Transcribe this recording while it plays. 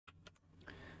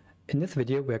In this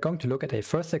video, we are going to look at a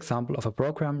first example of a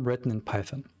program written in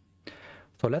Python.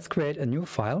 So let's create a new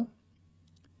file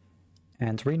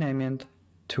and rename it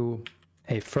to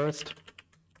a first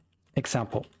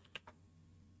example.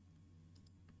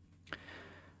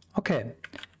 Okay,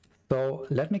 so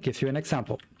let me give you an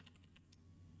example.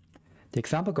 The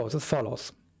example goes as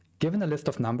follows. Given a list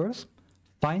of numbers,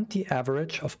 find the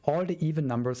average of all the even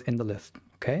numbers in the list.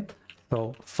 Okay,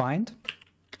 so find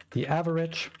the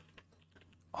average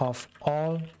of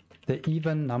all the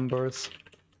even numbers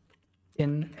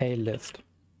in a list.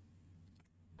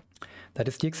 That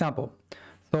is the example.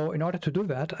 So in order to do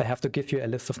that, I have to give you a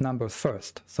list of numbers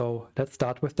first. So let's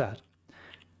start with that.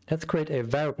 Let's create a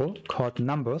variable called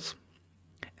numbers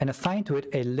and assign to it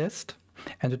a list.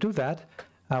 And to do that,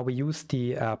 we use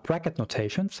the bracket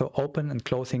notation, so open and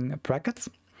closing brackets.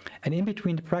 And in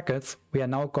between the brackets, we are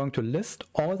now going to list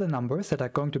all the numbers that are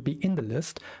going to be in the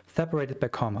list, separated by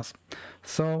commas.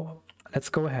 So let's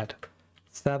go ahead.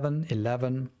 7,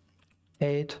 11,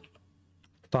 8,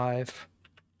 5,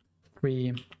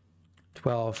 3,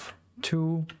 12,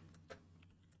 2,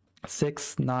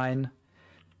 6, 9,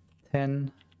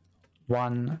 10,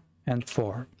 1, and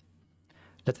 4.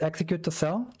 Let's execute the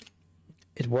cell.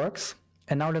 It works.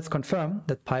 And now let's confirm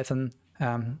that Python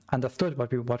understood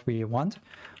what we want.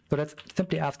 So let's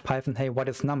simply ask Python, hey, what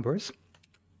is numbers?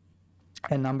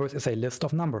 And numbers is a list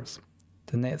of numbers,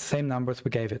 the same numbers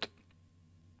we gave it.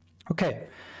 Okay,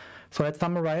 so let's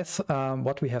summarize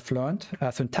what we have learned,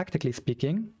 syntactically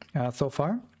speaking, so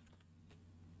far.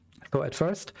 So at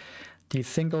first, the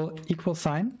single equal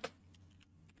sign.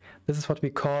 This is what we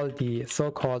call the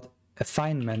so-called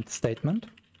assignment statement.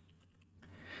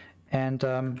 And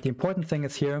the important thing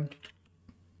is here,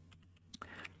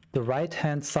 the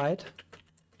right-hand side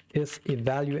is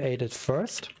evaluated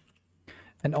first,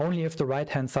 and only if the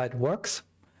right-hand side works,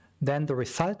 then the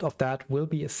result of that will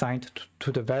be assigned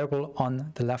to the variable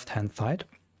on the left-hand side.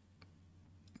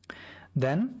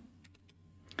 Then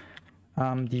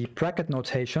the bracket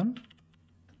notation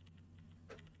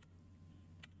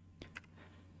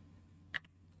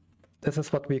this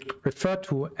is what we refer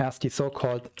to as the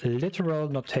so-called literal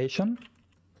notation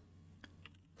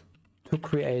to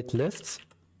create lists.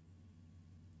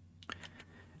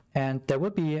 And there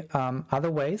will be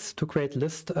other ways to create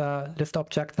list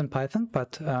objects in Python,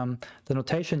 but the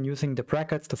notation using the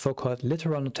brackets, the so-called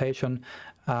literal notation,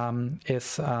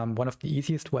 is one of the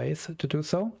easiest ways to do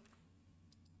so.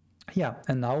 Yeah,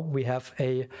 and now we have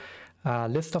a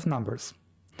list of numbers.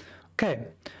 Okay,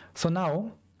 so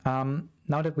now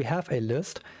that we have a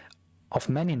list of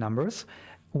many numbers,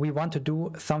 we want to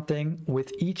do something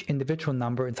with each individual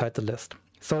number inside the list.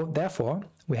 So therefore,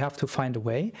 we have to find a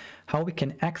way how we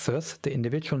can access the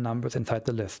individual numbers inside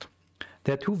the list.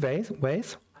 There are two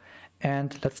ways,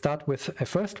 and let's start with a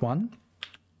first one.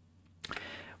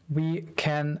 We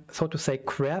can, so to say,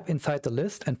 grab inside the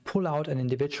list and pull out an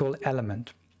individual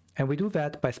element. And we do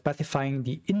that by specifying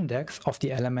the index of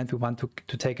the element we want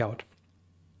to take out.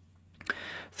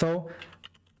 So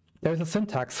there's a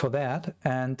syntax for that,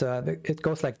 and it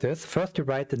goes like this. First, you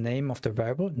write the name of the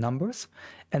variable, numbers,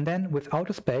 and then without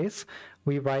a space,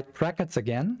 we write brackets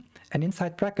again, and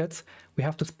inside brackets, we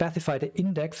have to specify the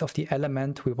index of the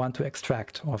element we want to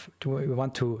extract, or we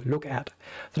want to look at.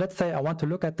 So let's say I want to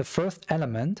look at the first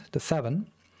element, the 7.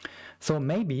 So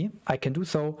maybe I can do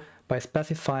so by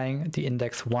specifying the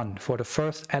index 1 for the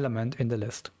first element in the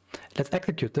list. Let's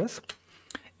execute this,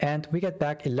 and we get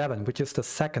back 11, which is the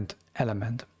second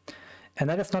element. And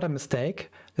that is not a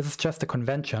mistake. This is just a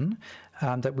convention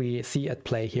that we see at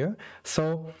play here.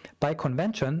 So by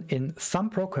convention, in some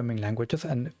programming languages,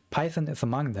 and Python is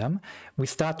among them, we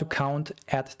start to count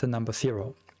at the number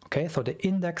 0. Okay, so the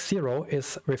index 0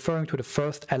 is referring to the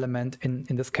first element, in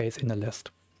this case, in the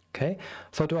list. Okay,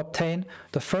 so to obtain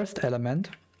the first element,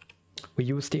 we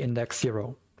use the index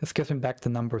 0. This gives me back the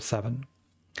number 7.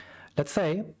 Let's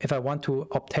say if I want to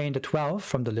obtain the 12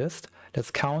 from the list, let's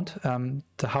count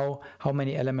how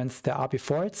many elements there are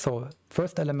before it. So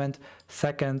first element,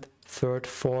 second, third,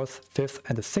 fourth, fifth,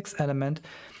 and the sixth element.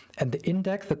 And the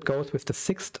index that goes with the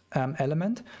sixth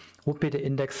element would be the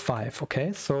index 5.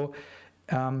 Okay, so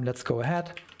let's go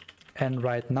ahead and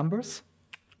write numbers,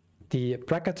 the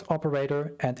bracket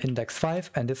operator, and index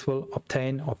 5, and this will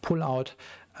obtain or pull out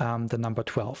the number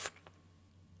 12.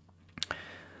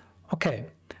 Okay.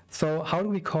 So how do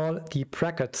we call the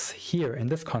brackets here in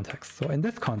this context? So in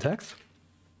this context,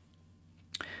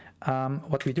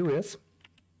 what we do is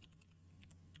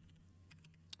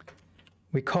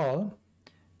we call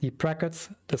the brackets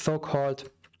the so-called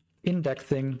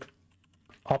indexing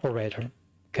operator.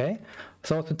 Okay,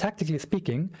 so syntactically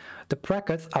speaking, the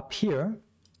brackets up here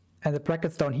and the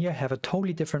brackets down here have a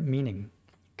totally different meaning.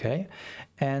 Okay,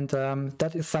 and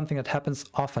that is something that happens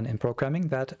often in programming,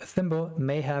 that a symbol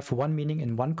may have one meaning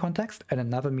in one context and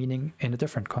another meaning in a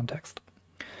different context.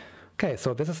 Okay,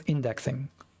 so this is indexing,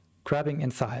 grabbing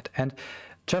inside. And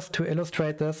just to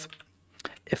illustrate this,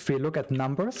 if we look at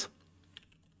numbers,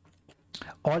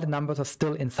 all the numbers are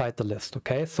still inside the list.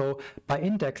 Okay, so by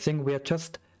indexing, we are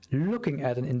just looking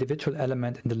at an individual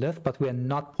element in the list, but we are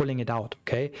not pulling it out.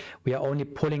 Okay, we are only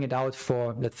pulling it out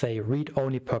for, let's say,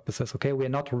 read-only purposes. Okay, we are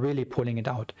not really pulling it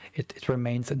out. It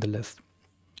remains in the list.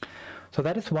 So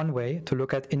that is one way to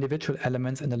look at individual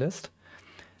elements in the list.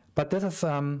 But this is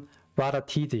rather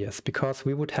tedious, because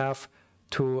we would have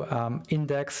to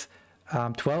index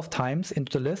 12 times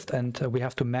into the list, and we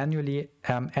have to manually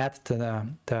add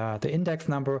the index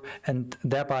number and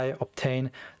thereby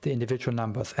obtain the individual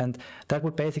numbers. And that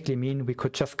would basically mean we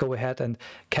could just go ahead and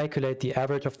calculate the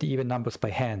average of the even numbers by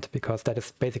hand, because that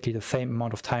is basically the same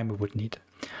amount of time we would need.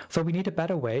 So we need a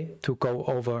better way to go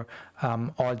over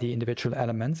all the individual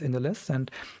elements in the list,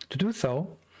 and to do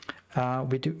so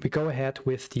we go ahead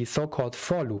with the so-called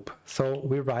for loop. So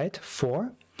we write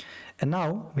for, and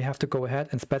now we have to go ahead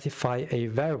and specify a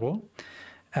variable.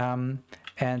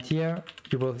 And here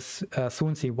you will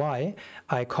soon see why.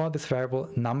 I call this variable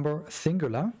number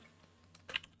singular.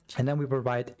 And then we will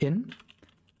write in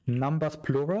numbers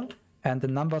plural. And the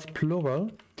numbers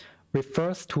plural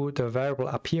refers to the variable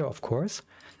up here, of course.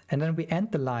 And then we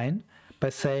end the line by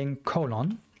saying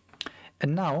colon.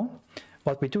 And now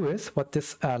what we do is, what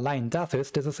this line does is,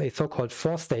 this is a so-called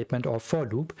for statement or for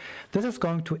loop. This is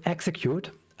going to execute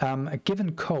a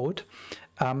given code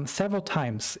several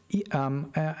times,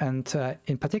 and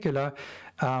in particular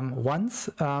once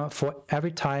for every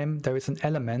time there is an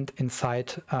element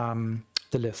inside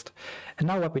the list. And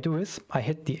now what we do is, I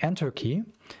hit the enter key,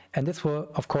 and this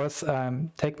will of course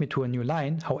take me to a new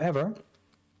line. However,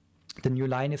 the new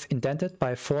line is indented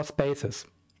by 4 spaces.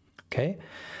 Okay,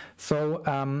 so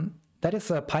that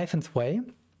is Python's way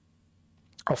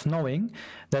of knowing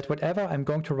that whatever I'm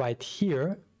going to write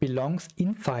here belongs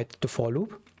inside the for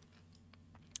loop,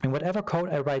 and whatever code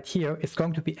I write here is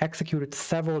going to be executed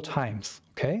several times.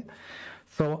 Okay,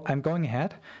 so I'm going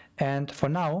ahead, and for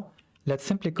now let's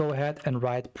simply go ahead and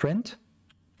write print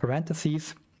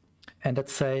parentheses, and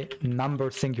let's say number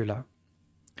singular.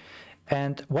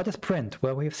 And what is print?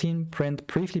 Well, we've seen print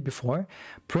briefly before.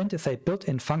 Print is a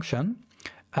built-in function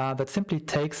that simply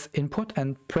takes input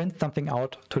and prints something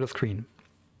out to the screen.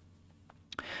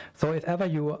 So if ever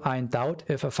you are in doubt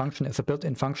if a function is a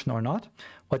built-in function or not,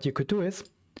 what you could do is,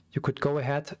 you could go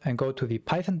ahead and go to the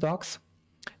Python docs,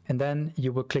 and then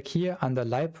you will click here under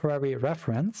library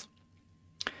reference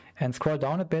and scroll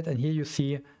down a bit, and here you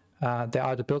see there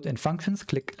are the built-in functions.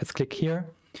 Let's click here,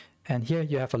 and here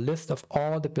you have a list of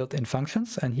all the built-in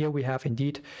functions, and here we have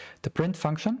indeed the print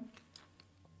function.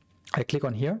 I click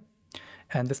on here,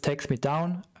 and this takes me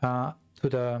down to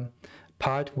the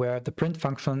part where the print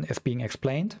function is being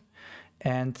explained,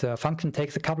 and the function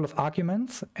takes a couple of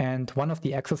arguments, and one of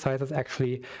the exercises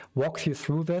actually walks you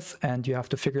through this, and you have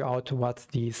to figure out what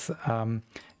these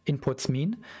inputs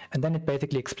mean, and then it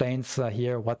basically explains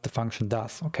here what the function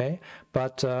does. Okay,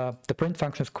 but the print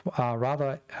function is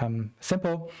rather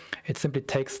simple. It simply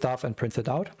takes stuff and prints it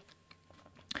out.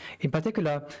 In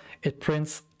particular, it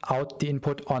prints out the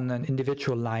input on an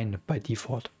individual line by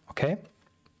default. Okay,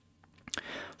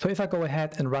 so if I go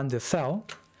ahead and run this cell,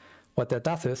 what that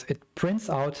does is it prints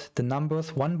out the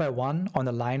numbers one by one on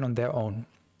a line on their own.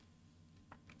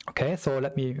 Okay, so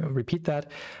let me repeat that.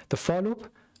 The for loop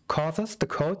causes the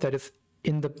code that is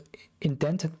in the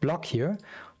indented block here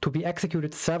to be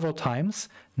executed several times,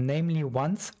 namely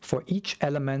once for each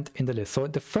element in the list. So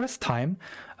the first time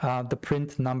the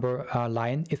print number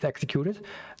line is executed,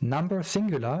 number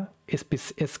singular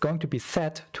is going to be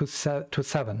set to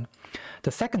 7.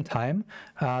 The second time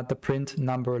the print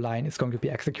number line is going to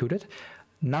be executed,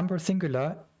 number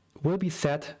singular will be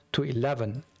set to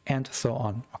 11, and so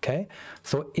on. Okay,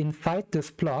 so inside this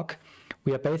block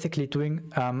we are basically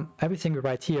doing everything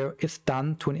right here is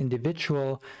done to an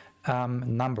individual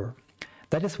number.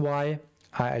 That is why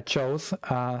I chose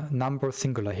number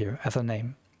singular here as a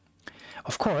name.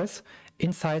 Of course,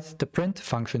 inside the print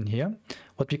function here,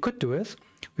 what we could do is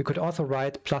we could also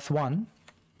write +1,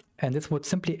 and this would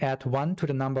simply add 1 to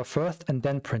the number first and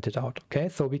then print it out. Okay,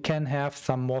 so we can have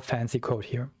some more fancy code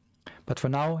here, but for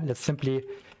now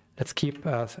let's keep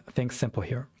things simple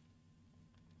here.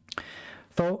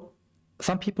 So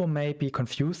some people may be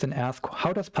confused and ask,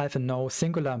 how does Python know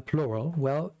singular and plural?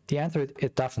 Well, the answer is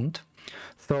it doesn't.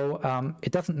 So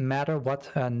it doesn't matter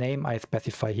what name I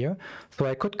specify here. So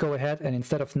I could go ahead and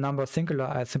instead of number singular,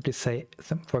 I simply say,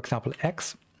 for example,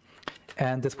 x,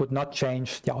 and this would not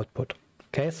change the output.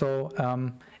 Okay, so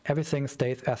everything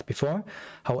stays as before.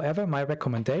 However, my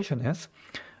recommendation is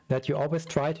that you always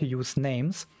try to use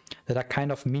names that are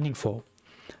kind of meaningful.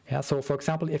 Yeah, so for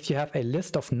example, if you have a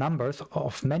list of numbers,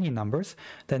 of many numbers,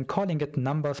 then calling it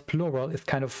numbers plural is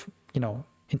kind of,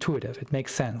 intuitive. It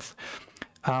makes sense.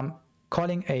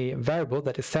 Calling a variable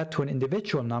that is set to an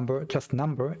individual number, just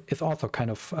number, is also kind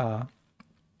of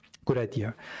good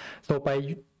idea. So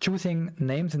by choosing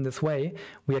names in this way,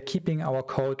 we are keeping our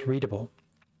code readable.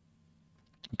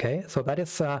 Okay, so that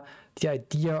is the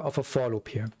idea of a for loop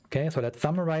here. Okay, so let's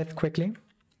summarize quickly.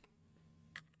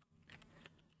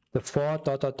 The for ...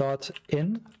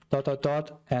 in ...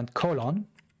 and colon.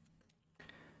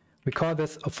 We call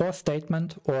this a for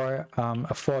statement or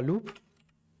a for loop.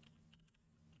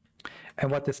 And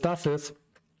what this does is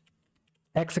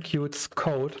executes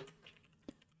code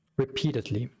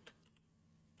repeatedly.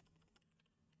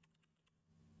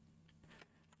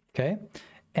 Okay,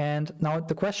 and now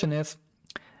the question is,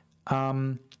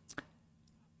 how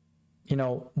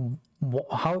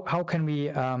can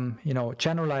we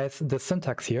generalize the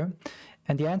syntax here?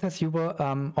 And the answer is you will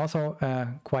also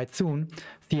quite soon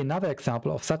see another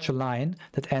example of such a line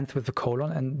that ends with a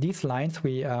colon, and these lines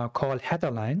we call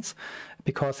header lines,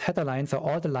 because header lines are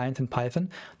all the lines in Python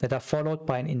that are followed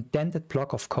by an indented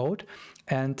block of code.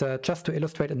 And just to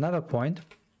illustrate another point,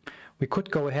 we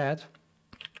could go ahead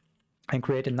and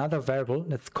create another variable,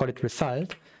 let's call it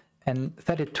result, and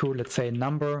set it to, let's say,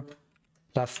 number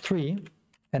plus 3,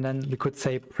 and then we could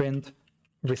say print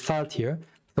result here.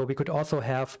 So we could also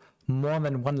have more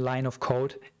than one line of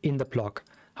code in the block.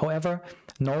 However,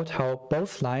 note how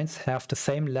both lines have the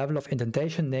same level of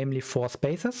indentation, namely 4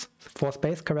 spaces, 4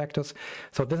 space characters.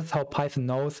 So this is how Python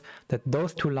knows that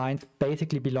those two lines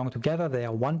basically belong together. They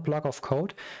are one block of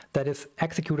code that is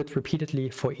executed repeatedly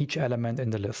for each element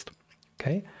in the list.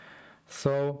 Okay,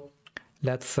 so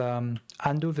let's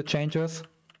undo the changes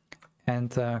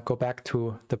and go back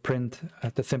to the print,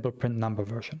 the simple print number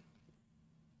version.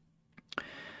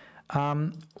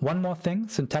 One more thing,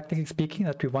 syntactically speaking,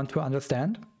 that we want to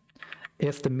understand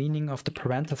is the meaning of the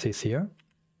parentheses here.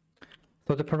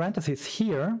 So the parentheses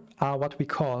here are what we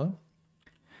call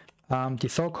the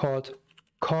so-called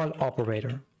call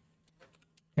operator.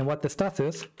 And what this does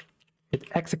is it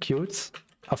executes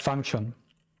a function.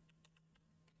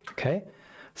 Okay,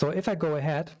 so if I go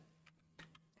ahead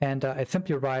and I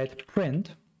simply write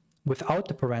print without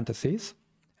the parentheses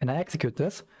and I execute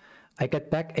this, I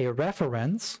get back a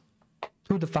reference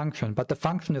to the function, but the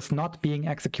function is not being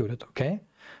executed. Okay,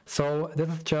 so this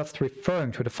is just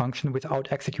referring to the function without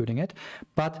executing it,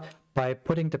 but by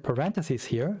putting the parentheses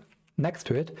here next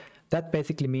to it, that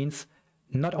basically means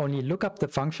not only look up the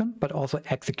function but also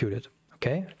execute it.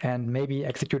 Okay, and maybe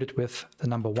execute it with the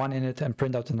number 1 in it and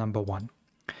print out the number 1.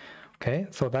 Okay,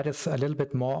 so that is a little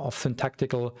bit more of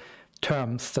syntactical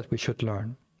terms that we should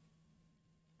learn.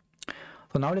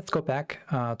 So now let's go back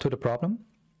to the problem.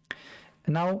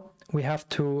 And now we have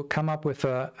to come up with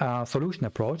a solution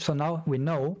approach. So now we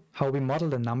know how we model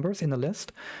the numbers in a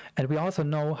list, and we also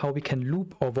know how we can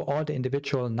loop over all the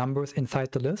individual numbers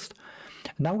inside the list.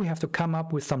 Now we have to come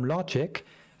up with some logic,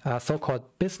 so-called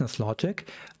business logic,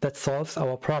 that solves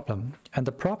our problem. And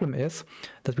the problem is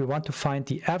that we want to find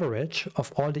the average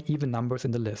of all the even numbers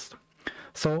in the list.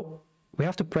 So we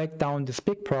have to break down this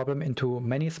big problem into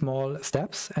many small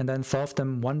steps and then solve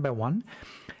them one by one.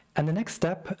 And the next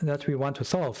step that we want to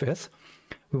solve is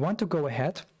we want to go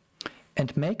ahead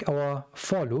and make our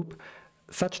for loop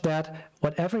such that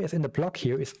whatever is in the block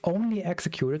here is only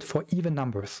executed for even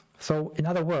numbers. So in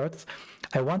other words,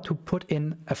 I want to put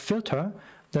in a filter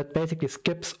that basically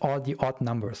skips all the odd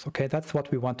numbers. Okay, that's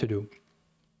what we want to do.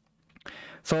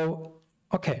 So,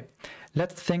 okay,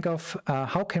 let's think of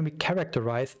how can we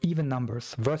characterize even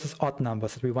numbers versus odd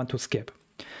numbers that we want to skip.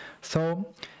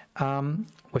 So,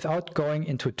 without going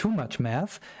into too much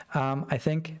math, I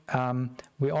think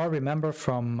we all remember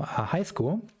from high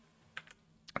school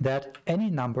that any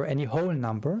number, any whole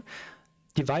number,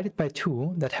 divided by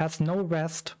 2 that has no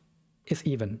rest is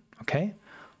even, okay?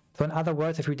 So in other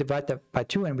words, if we divide that by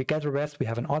 2 and we get a rest, we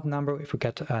have an odd number. If we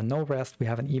get no rest, we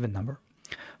have an even number.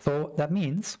 So that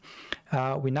means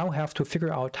we now have to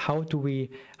figure out how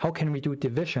can we do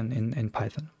division in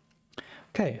Python.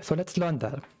 Okay, so let's learn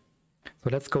that. So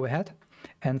let's go ahead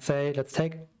and say, let's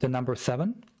take the number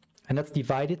 7 and let's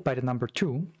divide it by the number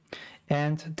 2.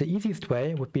 And the easiest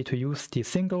way would be to use the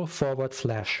single forward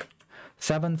slash.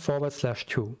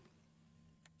 7/2.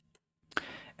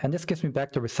 And this gives me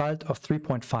back the result of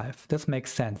 3.5. This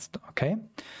makes sense, okay?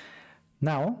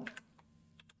 Now,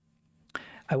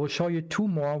 I will show you two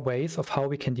more ways of how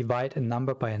we can divide a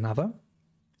number by another.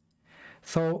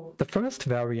 So the first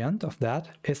variant of that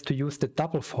is to use the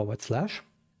double forward slash.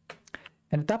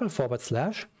 And the double forward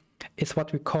slash is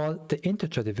what we call the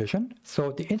integer division.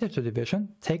 So the integer division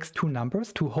takes two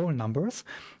numbers, two whole numbers,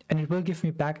 and it will give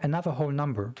me back another whole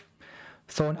number.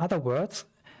 So in other words,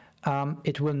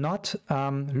 it will not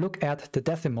look at the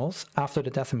decimals after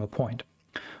the decimal point.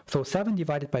 So 7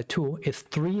 divided by 2 is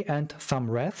 3 and some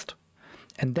rest,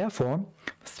 and therefore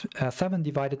 7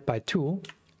 divided by 2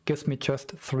 gives me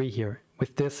just 3 here,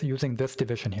 with this, using this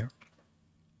division here.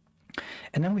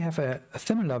 And then we have a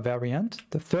similar variant,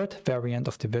 the third variant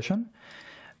of division.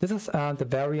 This is the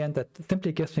variant that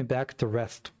simply gives me back the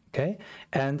rest. Okay,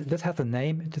 and this has a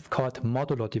name. It is called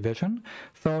modulo division.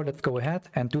 So let's go ahead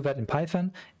and do that in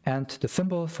Python. And the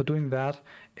symbol for doing that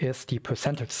is the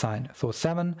percentage sign. So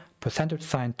 7 percentage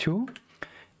sign 2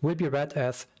 will be read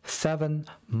as 7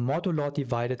 modulo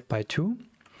divided by 2.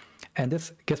 And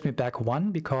this gives me back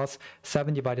 1 because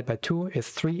 7 divided by 2 is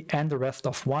 3 and the rest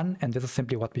of 1. And this is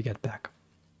simply what we get back.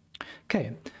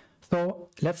 Okay, so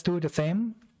let's do the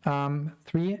same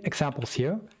 3 examples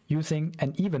here using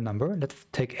an even number. Let's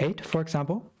take 8, for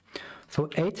example. So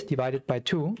 8 divided by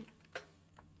 2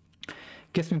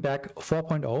 gives me back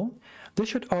 4.0. This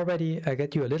should already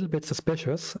get you a little bit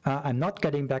suspicious. I'm not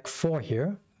getting back 4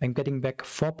 here. I'm getting back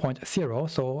 4.0.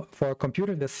 So for a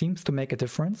computer, this seems to make a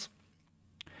difference.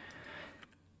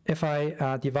 If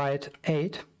I divide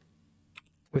 8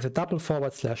 with a double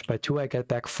forward slash by 2, I get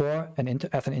back 4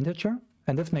 as an integer.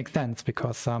 And this makes sense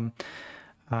because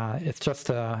it's just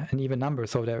an even number,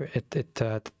 so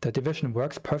the division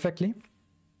works perfectly.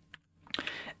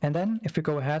 And then if we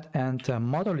go ahead and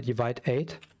modulo divide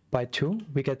 8 by 2,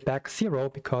 we get back 0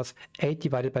 because 8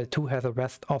 divided by 2 has a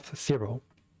rest of 0.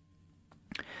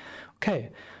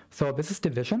 Okay, so this is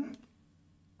division.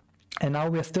 And now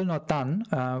we are still not done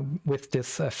with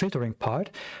this filtering part.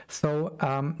 So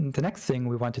the next thing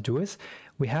we want to do is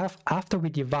we have, after we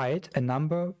divide a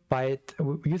number by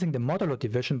using the modulo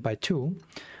division by 2,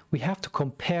 we have to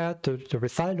compare the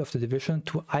result of the division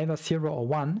to either 0 or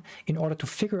 1 in order to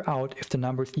figure out if the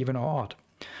number is even or odd.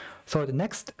 So the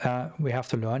next we have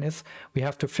to learn is we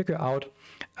have to figure out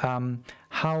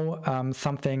how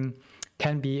something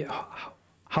can be,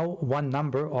 how one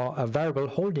number or a variable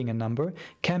holding a number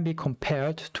can be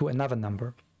compared to another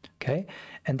number. Okay,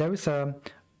 and there is a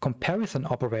comparison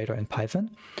operator in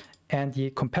Python, and the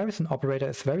comparison operator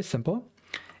is very simple.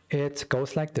 It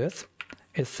goes like this.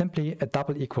 It's simply a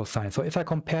double equal sign. So if I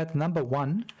compare the number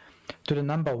 1 to the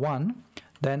number 1,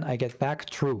 then I get back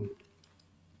true.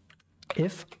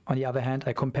 If, on the other hand,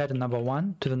 I compare the number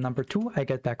 1 to the number 2, I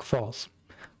get back false.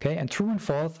 Okay, and true and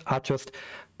false are just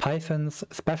Python's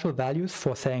special values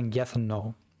for saying yes and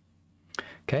no.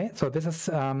 Okay, so this is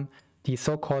the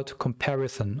so-called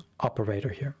comparison operator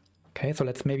here. Okay, so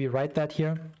let's maybe write that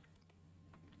here.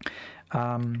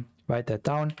 Write that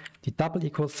down. The double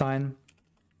equal sign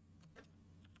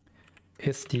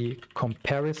is the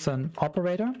comparison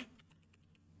operator.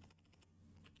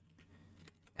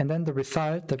 And then the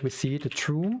result that we see, the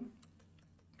true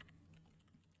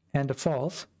and the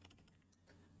false,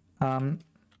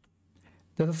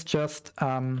 this is just,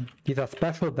 these are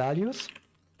special values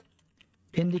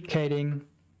indicating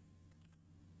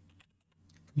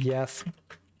yes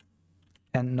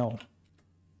and no.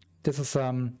 This is,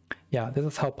 this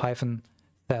is how Python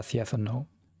says yes and no.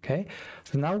 Okay,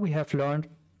 so now we have learned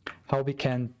how we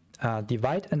can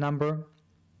divide a number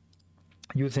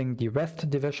using the rest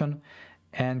division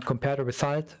and compare the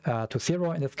result to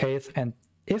 0 in this case. And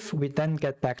if we then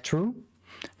get back true,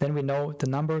 then we know the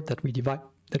number that we divide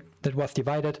that was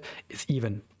divided is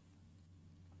even.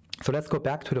 So let's go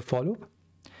back to the for loop,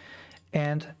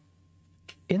 and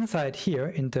inside here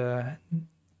in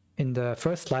the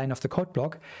first line of the code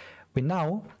block, we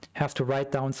now have to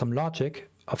write down some logic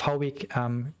of how we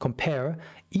compare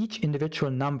each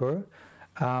individual number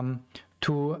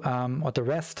to or the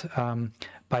rest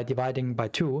by dividing by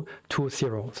 2 to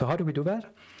 0. So how do we do that?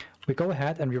 We go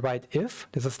ahead and we write if,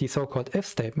 this is the so-called if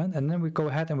statement, and then we go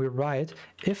ahead and we write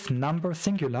if number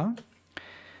singular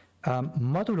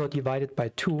modulo divided by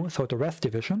 2, so the rest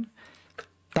division,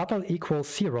 double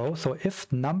equals 0, so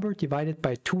if number divided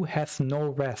by 2 has no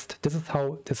rest, this is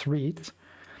how this reads,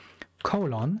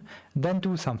 colon, then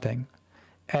do something.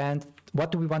 And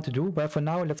what do we want to do? Well, for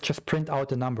now, let's just print out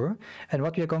the number. And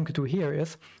what we are going to do here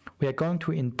is we are going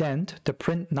to indent the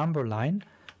print number line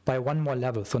by one more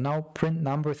level. So now print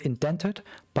number is indented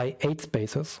by 8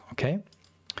 spaces, okay?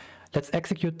 let's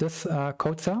execute this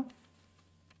code cell.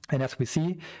 And as we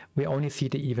see, we only see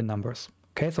the even numbers.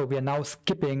 Okay, so we are now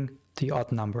skipping the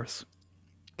odd numbers.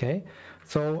 Okay,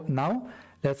 so now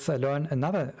let's learn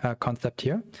another concept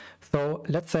here. So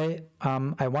let's say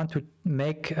I want to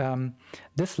make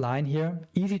this line here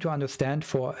easy to understand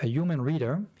for a human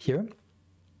reader here.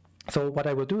 So what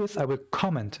I will do is I will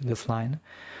comment this line.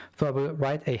 So I will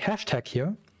write a hashtag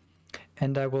here,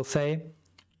 and I will say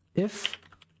if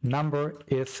number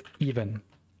is even.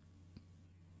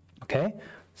 Okay,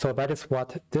 so that is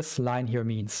what this line here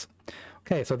means.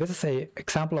 Okay, so this is an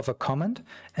example of a comment,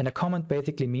 and a comment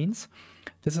basically means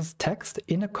this is text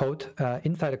in a code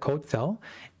inside a code cell,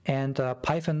 and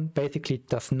Python basically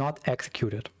does not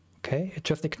execute it. Okay, it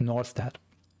just ignores that.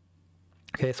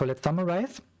 Okay, so let's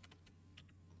summarize.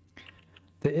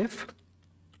 The if ...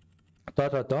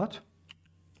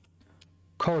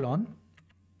 colon.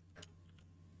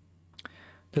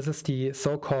 This is the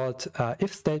so-called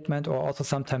if statement, or also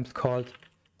sometimes called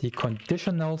the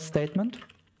conditional statement.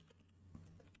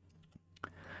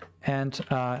 And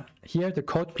here the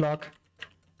code block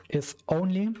is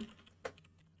only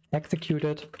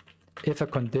executed if a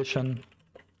condition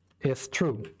is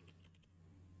true.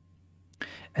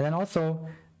 And then also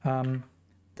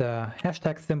the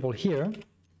hashtag symbol here,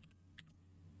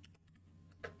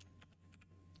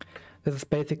 this is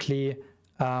basically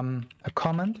a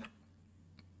comment.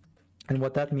 And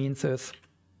what that means is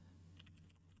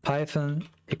Python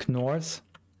ignores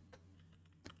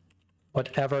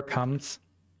whatever comes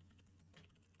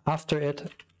after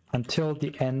it until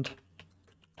the end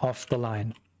of the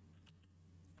line.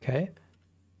 Okay,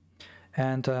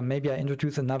 and maybe I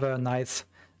introduce another nice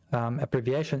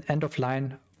abbreviation. End of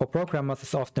line for programmers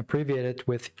is often abbreviated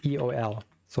with EOL.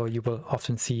 So you will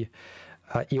often see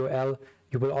EOL.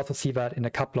 You will also see that in a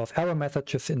couple of error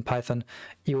messages in Python.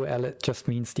 EOL, it just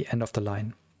means the end of the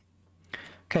line.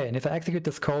 Okay, and if I execute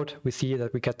this code, we see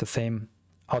that we get the same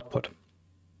output.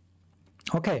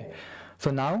 Okay,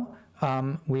 so now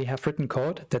we have written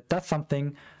code that does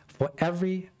something for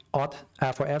every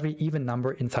even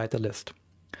number inside the list.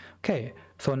 Okay,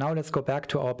 so now let's go back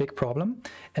to our big problem,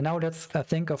 and now let's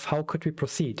think of how could we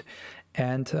proceed.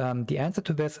 And the answer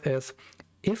to this is,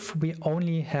 if we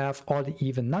only have all the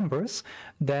even numbers,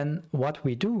 then what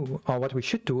we do, or what we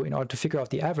should do in order to figure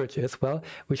out the average is, well,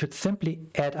 we should simply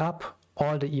add up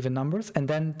all the even numbers and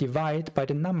then divide by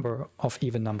the number of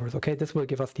even numbers. Okay, this will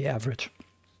give us the average.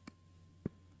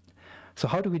 So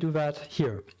how do we do that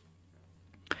here?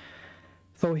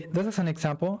 So this is an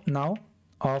example now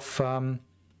of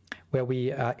where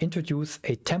we introduce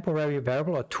a temporary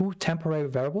variable or two temporary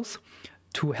variables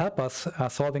to help us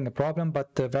solving a problem,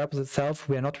 but the variables itself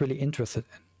we are not really interested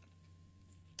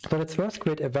in. So let's first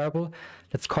create a variable,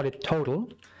 let's call it total,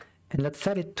 and let's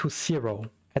set it to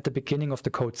 0 at the beginning of the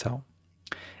code cell.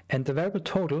 And the variable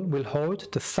total will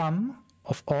hold the sum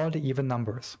of all the even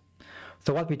numbers.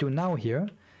 So what we do now here,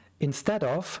 instead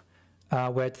of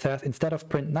where it says instead of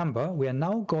print number, we are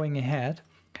now going ahead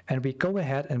and we go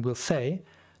ahead and we'll say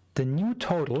the new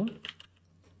total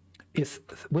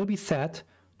will be set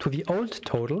to the old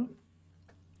total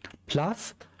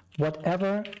plus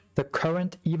whatever the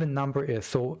current even number is.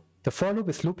 So the for loop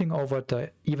is looping over the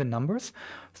even numbers.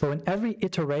 So in every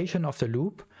iteration of the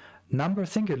loop, number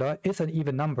singular is an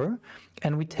even number,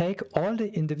 and we take all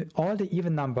the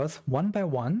even numbers one by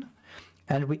one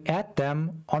and we add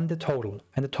them on the total,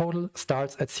 and the total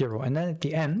starts at 0. And then at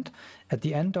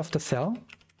the end of the cell,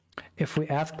 if we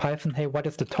ask Python, hey, what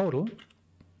is the total?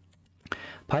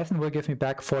 Python will give me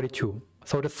back 42.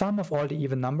 So the sum of all the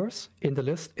even numbers in the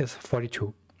list is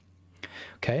 42.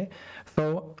 Okay,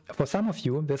 so for some of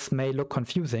you this may look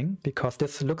confusing because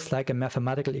this looks like a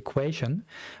mathematical equation,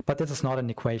 but this is not an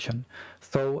equation.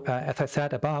 So as I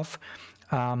said above,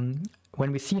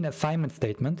 when we see an assignment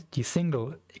statement, the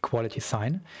single equality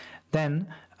sign, then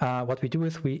what we do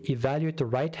is we evaluate the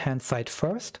right-hand side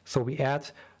first. So we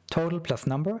add total plus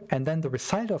number, and then the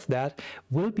result of that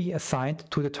will be assigned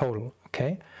to the total.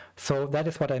 Okay, so that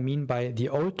is what I mean by the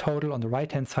old total on the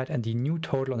right-hand side and the new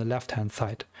total on the left-hand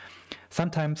side.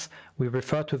 Sometimes we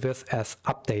refer to this as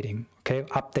updating, okay,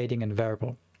 updating a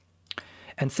variable.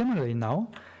 And similarly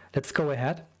now, let's go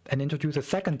ahead and introduce a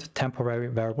second temporary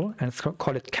variable, and let's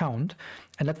call it count,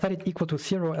 and let's set it equal to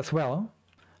 0 as well.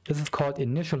 This is called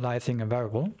initializing a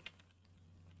variable.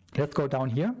 Let's go down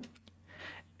here,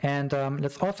 and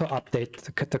let's also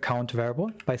update the count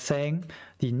variable by saying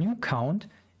the new count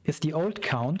is the old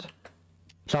count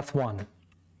plus 1.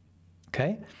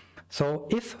 Okay, so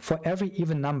if for every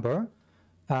even number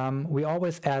we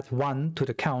always add 1 to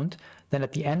the count, then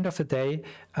at the end of the day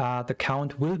the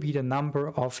count will be the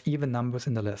number of even numbers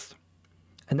in the list.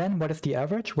 And then what is the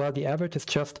average? Well, the average is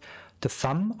just the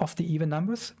sum of the even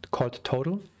numbers, called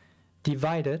total,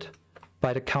 divided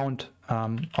by the count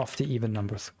of the even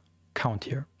numbers, count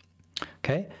here.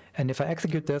 Okay, and if I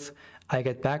execute this, I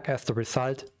get back as the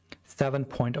result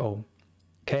 7.0.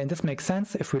 Okay, and this makes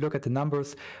sense. If we look at the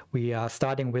numbers, we are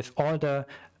starting with all the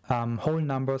whole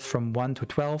numbers from 1 to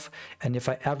 12, and if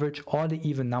I average all the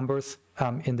even numbers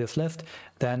in this list,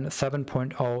 then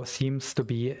 7.0 seems to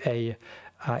be a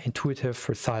intuitive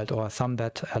result, or some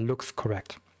that looks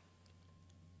correct.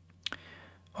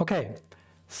 Okay,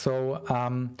 so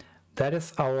that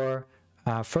is our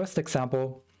first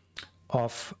example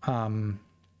of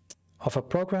a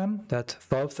program that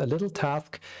solves a little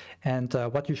task, and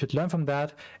what you should learn from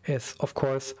that is, of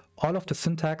course, all of the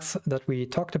syntax that we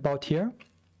talked about here.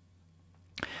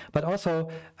 But also,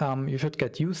 you should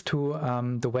get used to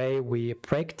the way we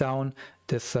break down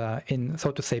this, in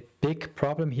so to say, big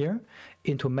problem here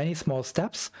into many small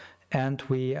steps, and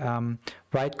we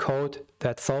write code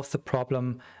that solves the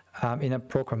problem in a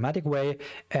programmatic way.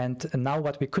 And now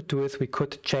what we could do is we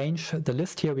could change the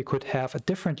list here. We could have a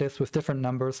different list with different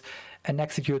numbers and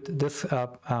execute this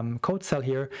code cell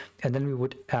here, and then we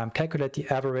would calculate the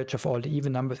average of all the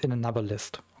even numbers in another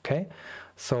list. Okay,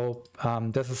 so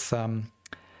this is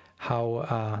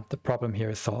how the problem here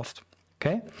is solved.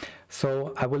 Okay,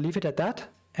 so I will leave it at that,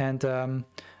 and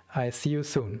I see you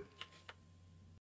soon.